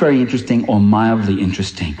not very interesting or mildly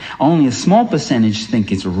interesting. Only a small percentage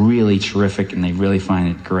think it's really terrific and they really find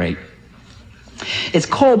it great. It's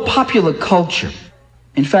called popular culture.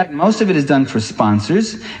 In fact, most of it is done for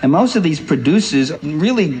sponsors, and most of these producers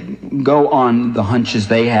really go on the hunches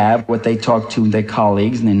they have, what they talk to their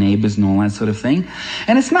colleagues and their neighbors and all that sort of thing.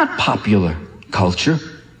 And it's not popular culture.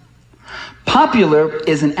 Popular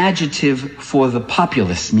is an adjective for the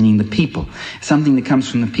populace, meaning the people, something that comes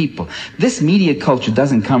from the people. This media culture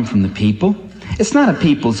doesn't come from the people. It's not a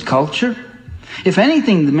people's culture. If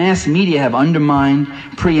anything, the mass media have undermined,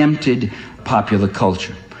 preempted popular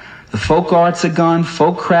culture. The folk arts are gone,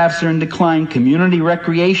 folk crafts are in decline, community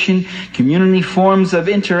recreation, community forms of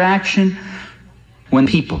interaction. When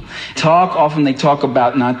people talk, often they talk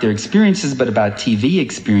about not their experiences, but about TV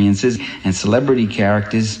experiences and celebrity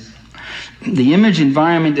characters. The image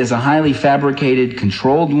environment is a highly fabricated,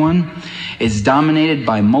 controlled one. It's dominated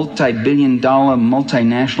by multi-billion-dollar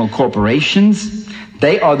multinational corporations.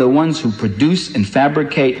 They are the ones who produce and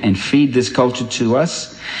fabricate and feed this culture to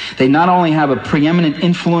us. They not only have a preeminent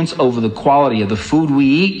influence over the quality of the food we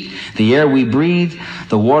eat, the air we breathe,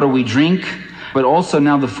 the water we drink, but also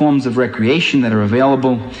now the forms of recreation that are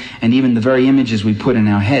available, and even the very images we put in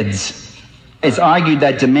our heads. It's argued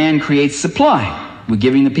that demand creates supply. We're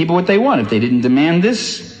giving the people what they want. If they didn't demand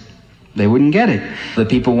this, they wouldn't get it. The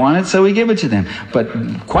people want it, so we give it to them. But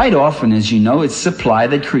quite often, as you know, it's supply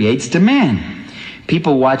that creates demand.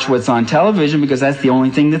 People watch what's on television because that's the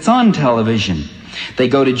only thing that's on television. They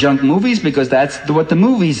go to junk movies because that's what the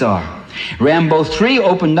movies are. Rambo 3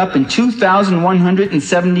 opened up in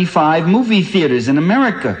 2,175 movie theaters in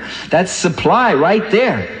America. That's supply right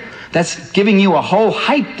there. That's giving you a whole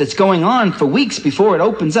hype that's going on for weeks before it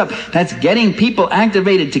opens up. That's getting people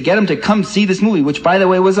activated to get them to come see this movie, which, by the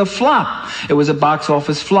way, was a flop. It was a box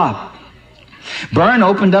office flop. Burn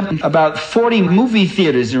opened up about 40 movie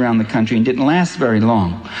theaters around the country and didn't last very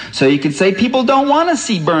long. So you could say people don't want to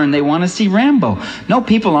see Burn, they want to see Rambo. No,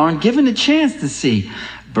 people aren't given a chance to see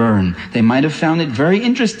Burn. They might have found it very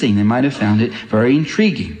interesting. They might have found it very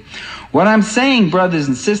intriguing. What I'm saying, brothers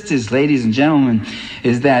and sisters, ladies and gentlemen,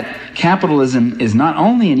 is that capitalism is not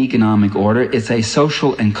only an economic order, it's a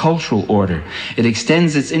social and cultural order. It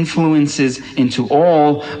extends its influences into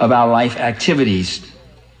all of our life activities.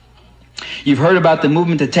 You've heard about the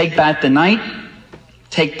movement to take back the night.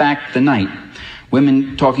 Take back the night.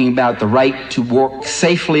 Women talking about the right to walk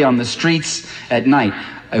safely on the streets at night.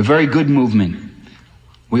 A very good movement.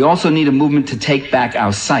 We also need a movement to take back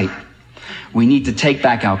our sight. We need to take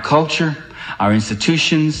back our culture, our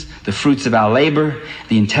institutions, the fruits of our labor,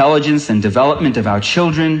 the intelligence and development of our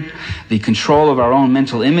children, the control of our own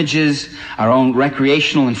mental images, our own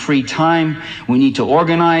recreational and free time. We need to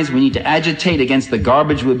organize. We need to agitate against the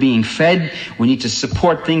garbage we're being fed. We need to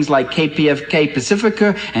support things like KPFK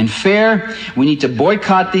Pacifica and FAIR. We need to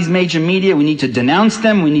boycott these major media. We need to denounce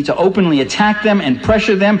them. We need to openly attack them and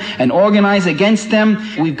pressure them and organize against them.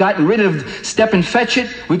 We've gotten rid of Step and Fetch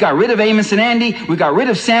It. We got rid of Amos and Andy. We got rid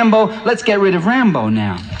of Sambo. Let's get rid of Rambo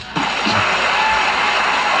now.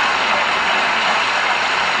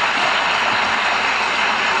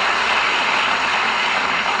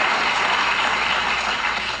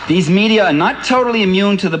 These media are not totally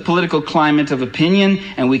immune to the political climate of opinion,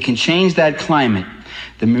 and we can change that climate.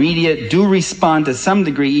 The media do respond to some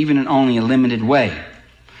degree, even in only a limited way.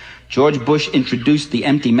 George Bush introduced the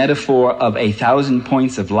empty metaphor of 1,000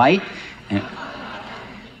 points of light. And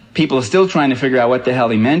people are still trying to figure out what the hell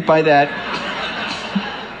he meant by that.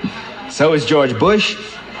 So is George Bush.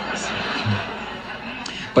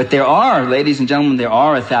 But there are, ladies and gentlemen, there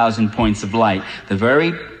are 1,000 points of light. The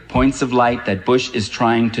very points of light that Bush is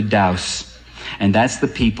trying to douse. And that's the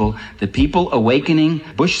people awakening.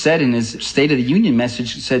 Bush said in his State of the Union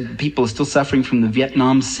message, said people are still suffering from the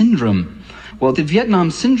Vietnam Syndrome. Well, the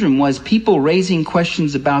Vietnam Syndrome was people raising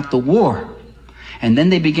questions about the war. And then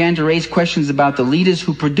they began to raise questions about the leaders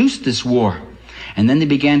who produced this war. And then they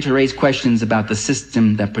began to raise questions about the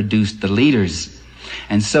system that produced the leaders.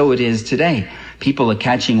 And so it is today. People are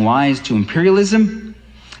catching wise to imperialism.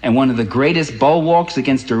 And one of the greatest bulwarks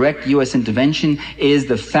against direct U.S. intervention is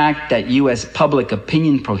the fact that U.S. public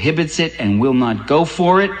opinion prohibits it and will not go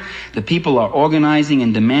for it. The people are organizing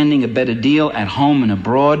and demanding a better deal at home and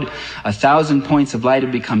abroad. 1,000 points of light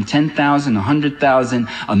have become 10,000, 100,000,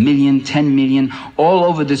 1 million, 10 million, all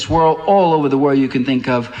over this world, all over the world you can think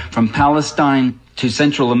of, from Palestine to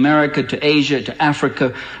Central America, to Asia, to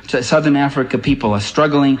Africa, to Southern Africa. People are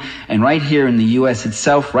struggling. And right here in the U.S.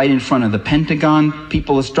 itself, right in front of the Pentagon,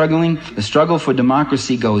 people are struggling. The struggle for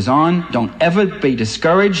democracy goes on. Don't ever be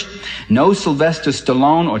discouraged. No Sylvester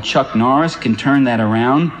Stallone or Chuck Norris can turn that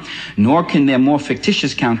around, nor can their more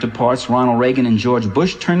fictitious counterparts, Ronald Reagan and George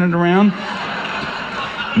Bush, turn it around.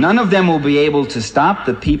 None of them will be able to stop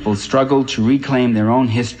the people's struggle to reclaim their own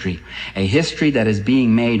history, a history that is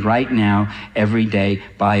being made right now, every day,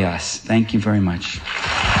 by us. Thank you very much.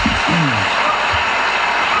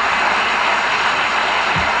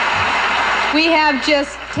 We have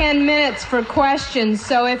just 10 minutes for questions,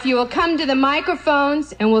 so if you will come to the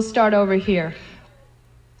microphones, and we'll start over here.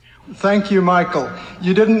 Thank you, Michael.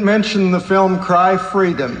 You didn't mention the film Cry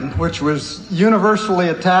Freedom, which was universally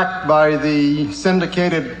attacked by the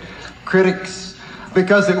syndicated critics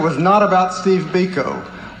because it was not about Steve Biko.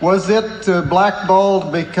 Was it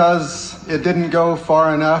blackballed because it didn't go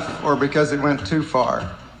far enough or because it went too far?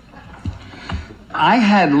 I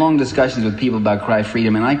had long discussions with people about Cry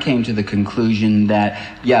Freedom, and I came to the conclusion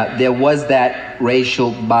that, yeah, there was that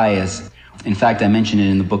racial bias. In fact, I mention it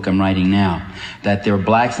in the book I'm writing now, that there are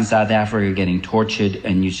blacks in South Africa getting tortured,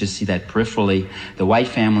 and you just see that peripherally. The white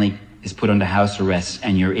family is put under house arrest,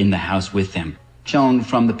 and you're in the house with them. Shown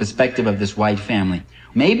from the perspective of this white family.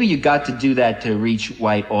 Maybe you got to do that to reach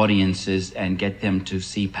white audiences and get them to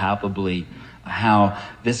see palpably how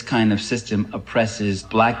this kind of system oppresses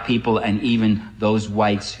black people and even those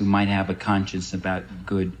whites who might have a conscience about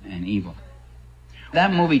good and evil.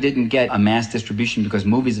 That movie didn't get a mass distribution because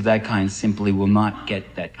movies of that kind simply will not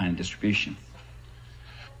get that kind of distribution.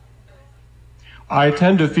 I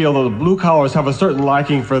tend to feel that the blue collars have a certain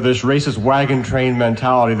liking for this racist wagon train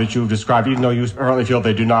mentality that you've described, even though you apparently feel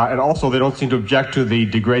they do not. And also, they don't seem to object to the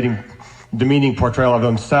demeaning portrayal of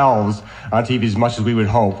themselves on TV as much as we would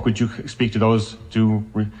hope. Could you speak to those two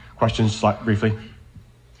questions briefly?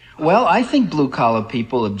 Well, I think blue-collar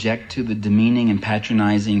people object to the demeaning and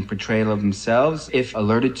patronizing portrayal of themselves, if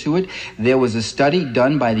alerted to it. There was a study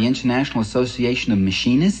done by the International Association of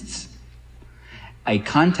Machinists, a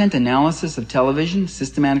content analysis of television,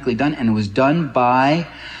 systematically done, and it was done by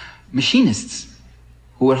machinists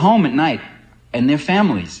who were at home at night and their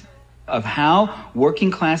families, of how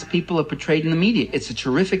working-class people are portrayed in the media. It's a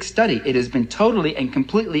terrific study. It has been totally and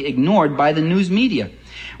completely ignored by the news media.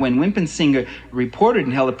 When Wimpensinghe reported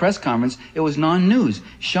and held a press conference, it was non-news,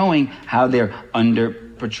 showing how they're underpaid,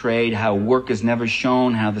 portrayed, how work is never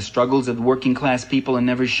shown, how the struggles of working class people are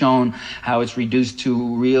never shown, how it's reduced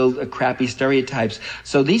to real crappy stereotypes.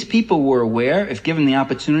 So these people were aware, if given the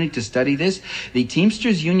opportunity to study this. The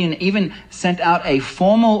Teamsters Union even sent out a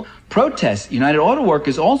formal protest. United Auto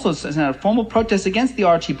Workers also sent out a formal protest against the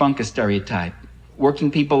Archie Bunker stereotype.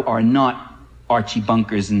 Working people are not Archie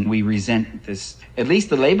Bunkers, and we resent this. At least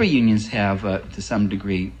the labor unions have, to some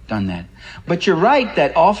degree, done that. But you're right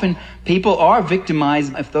that often people are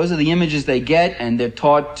victimized if those are the images they get, and they're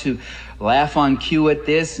taught to laugh on cue at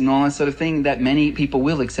this and all that sort of thing, that many people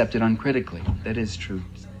will accept it uncritically. That is true.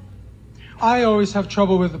 I always have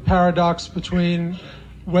trouble with the paradox between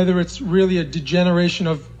whether it's really a degeneration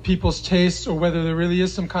of people's tastes or whether there really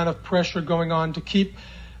is some kind of pressure going on to keep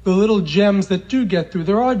the little gems that do get through.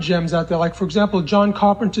 There are gems out there, like, for example, John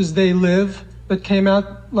Carpenter's They Live that came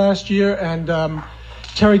out last year, and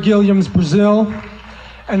Terry Gilliam's Brazil.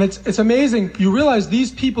 And it's amazing. You realize these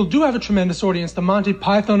people do have a tremendous audience. The Monty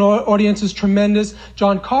Python audience is tremendous.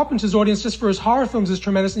 John Carpenter's audience, just for his horror films, is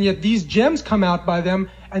tremendous. And yet these gems come out by them,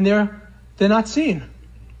 and they're not seen.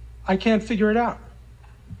 I can't figure it out.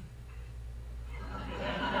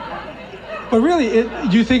 But really,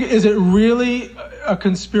 do you think, is it really a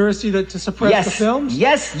conspiracy to suppress the films?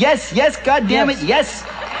 Yes, God damn it, yes.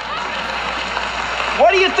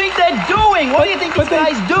 What do you think they're doing? What do you think these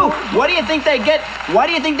guys do? What do you think they get? Why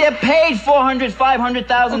do you think they're paid $400,000,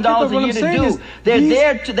 $500,000 a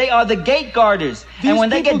year to do? They are the gate guarders. And when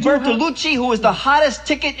they get Bertolucci, who is the hottest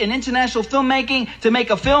ticket in international filmmaking, to make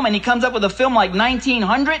a film, and he comes up with a film like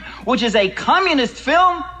 1900, which is a communist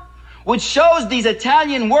film, which shows these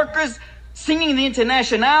Italian workers singing the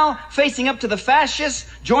Internationale, facing up to the fascists,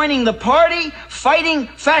 joining the party, fighting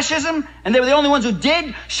fascism, and they were the only ones who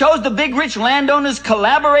did, shows the big rich landowners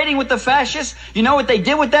collaborating with the fascists. You know what they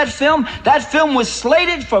did with that film? That film was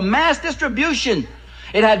slated for mass distribution.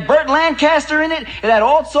 It had Burt Lancaster in it. It had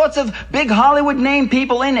all sorts of big Hollywood name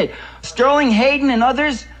people in it. Sterling Hayden and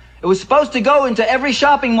others. It was supposed to go into every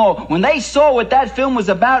shopping mall. When they saw what that film was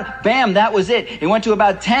about, bam, that was it. It went to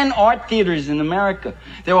about 10 art theaters in America.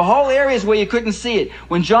 There were whole areas where you couldn't see it.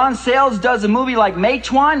 When John Sayles does a movie like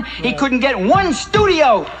Matewan, he couldn't get one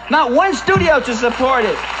studio, not one studio to support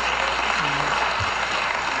it.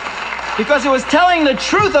 Because it was telling the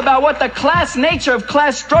truth about what the class nature of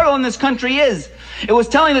class struggle in this country is. It was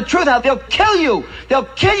telling the truth how they'll kill you. They'll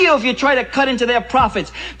kill you if you try to cut into their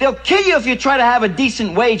profits. They'll kill you if you try to have a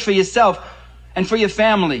decent wage for yourself and for your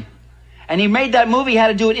family. And he made that movie, had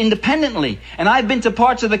to do it independently. And I've been to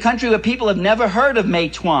parts of the country where people have never heard of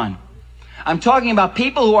Matewan. I'm talking about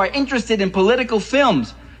people who are interested in political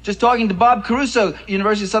films. Just talking to Bob Caruso,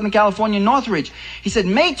 University of Southern California, Northridge. He said,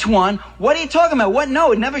 Matewan, what are you talking about? What?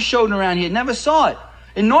 No, it never showed around here. Never saw it.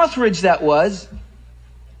 In Northridge, that was.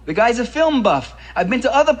 The guy's a film buff. I've been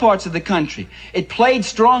to other parts of the country. It played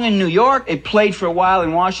strong in New York. It played for a while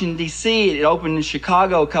in Washington, D.C. It opened in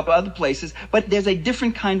Chicago, a couple other places. But there's a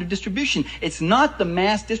different kind of distribution. It's not the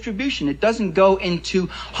mass distribution. It doesn't go into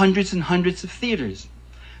hundreds and hundreds of theaters.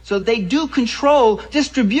 So they do control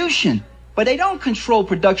distribution, but they don't control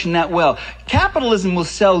production that well. Capitalism will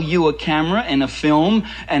sell you a camera and a film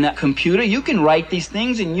and a computer. You can write these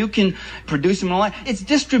things and you can produce them online. It's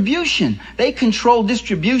distribution. They control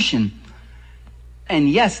distribution. And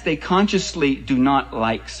yes, they consciously do not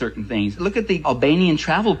like certain things. Look at the Albanian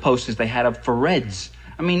travel posters they had up for Reds.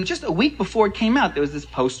 I mean, just a week before it came out, there was this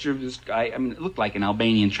poster of this guy. I mean, it looked like an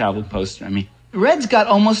Albanian travel poster. I mean, Reds got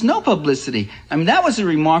almost no publicity. I mean, that was a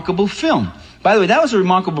remarkable film. By the way, that was a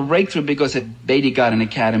remarkable breakthrough because Beatty got an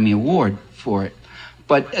Academy Award for it.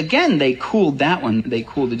 But again, they cooled that one. They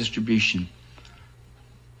cooled the distribution.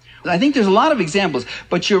 I think there's a lot of examples,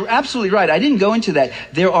 but you're absolutely right. I didn't go into that.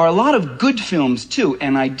 There are a lot of good films, too,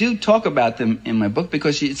 and I do talk about them in my book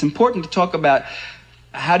because it's important to talk about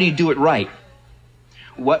how do you do it right.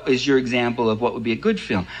 What is your example of what would be a good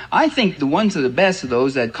film? I think the ones that are best are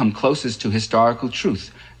those that come closest to historical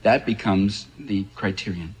truth. That becomes the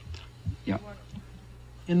criterion. Yeah.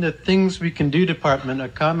 In the Things We Can Do department, a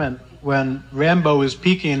comment when Rambo was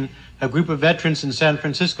peaking, a group of veterans in San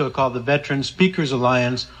Francisco called the Veteran Speakers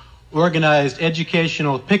Alliance organized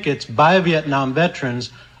educational pickets by Vietnam veterans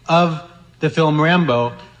of the film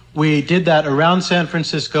Rambo. We did that around San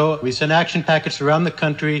Francisco. We sent action packets around the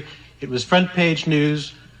country. It was front page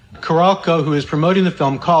news. Carolco, who is promoting the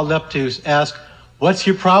film, called up to ask, what's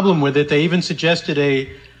your problem with it? They even suggested a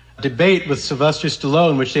debate with Sylvester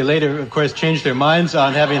Stallone, which they later, of course, changed their minds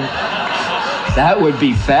on having. That would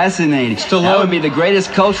be fascinating. Stallone. That would be the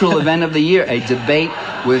greatest cultural event of the year, a debate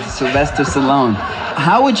with Sylvester Stallone.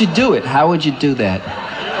 How would you do it? How would you do that?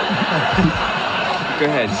 Go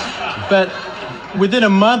ahead. But Within a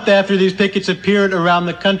month after these pickets appeared around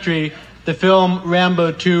the country, the film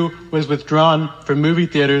Rambo 2 was withdrawn from movie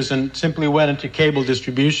theaters and simply went into cable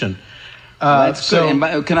distribution. That's good.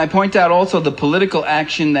 And can I point out also the political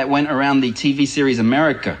action that went around the TV series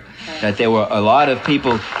America? That there were a lot of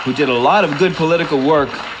people who did a lot of good political work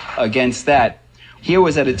against that. Here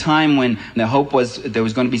was at a time when the hope was there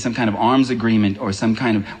was going to be some kind of arms agreement or some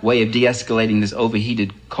kind of way of de-escalating this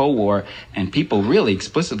overheated Cold War, and people really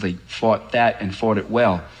explicitly fought that and fought it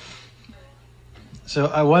well. So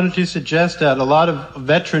I wanted to suggest that a lot of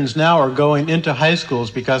veterans now are going into high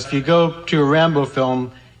schools, because if you go to a Rambo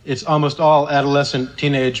film, it's almost all adolescent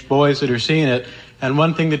teenage boys that are seeing it. And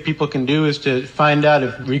one thing that people can do is to find out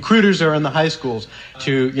if recruiters are in the high schools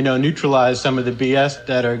to, neutralize some of the BS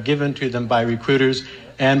that are given to them by recruiters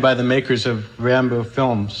and by the makers of Rambo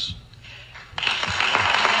films.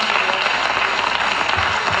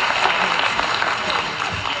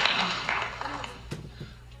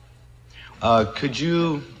 Could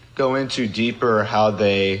you go into deeper how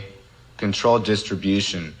they control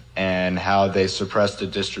distribution and how they suppressed the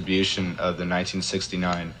distribution of the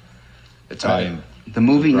 1969 Italian... The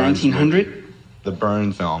movie 1900? The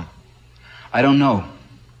Byrne film. I don't know.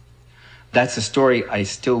 That's a story I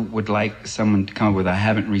still would like someone to come up with. I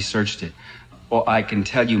haven't researched it. Or I can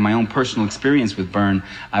tell you my own personal experience with Byrne.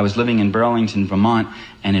 I was living in Burlington, Vermont,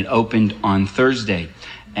 and it opened on Thursday.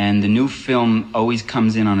 And the new film always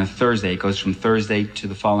comes in on a Thursday. It goes from Thursday to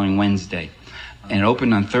the following Wednesday. And it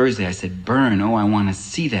opened on Thursday. I said, Byrne, I want to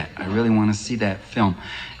see that. I really want to see that film.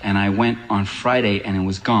 And I went on Friday, and it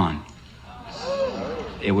was gone.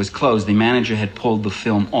 It was closed. The manager had pulled the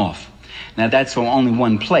film off. Now, that's from only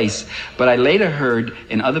one place, but I later heard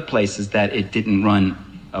in other places that it didn't run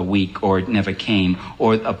a week, or it never came,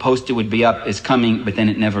 or a poster would be up, it's coming, but then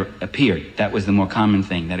it never appeared. That was the more common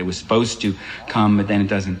thing, that it was supposed to come, but then it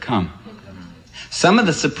doesn't come. Some of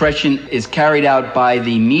the suppression is carried out by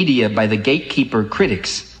the media, by the gatekeeper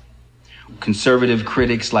critics. Conservative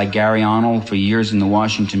critics like Gary Arnold, for years in the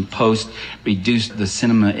Washington Post, reduced the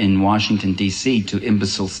cinema in Washington, D.C. to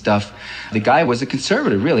imbecile stuff. The guy was a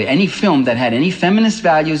conservative, really. Any film that had any feminist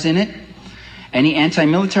values in it, any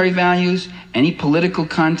anti-military values, any political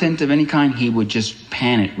content of any kind, he would just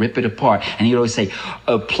pan it, rip it apart. And he would always say,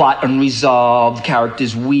 plot unresolved,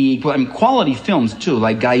 characters weak. Well, I mean, quality films, too,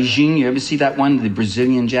 like Gaijin. You ever see that one, the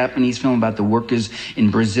Brazilian-Japanese film about the workers in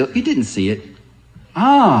Brazil? You didn't see it.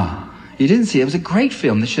 You didn't see it. It was a great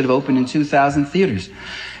film that should have opened in 2,000 theaters.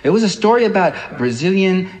 It was a story about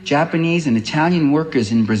Brazilian, Japanese, and Italian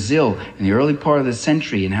workers in Brazil in the early part of the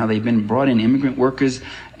century, and how they'd been brought in, immigrant workers,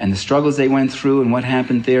 and the struggles they went through and what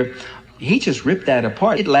happened there. He just ripped that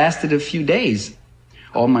apart. It lasted a few days.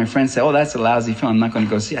 All my friends say, that's a lousy film, I'm not going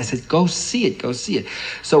to go see it. I said, go see it, go see it.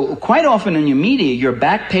 So quite often in your media, your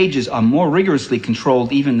back pages are more rigorously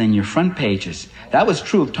controlled even than your front pages. That was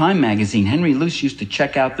true of Time magazine. Henry Luce used to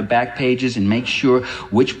check out the back pages and make sure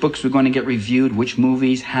which books were going to get reviewed, which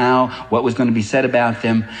movies, how, what was going to be said about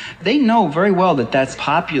them. They know very well that that's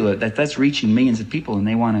popular, that that's reaching millions of people, and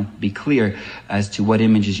they want to be clear as to what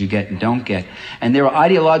images you get and don't get. And there are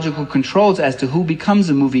ideological controls as to who becomes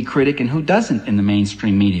a movie critic and who doesn't in the mainstream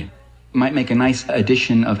media. Might make a nice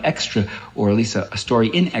edition of Extra, or at least a story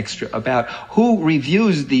in Extra, about who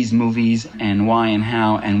reviews these movies and why and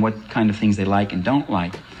how and what kind of things they like and don't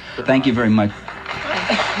like. Thank you very much.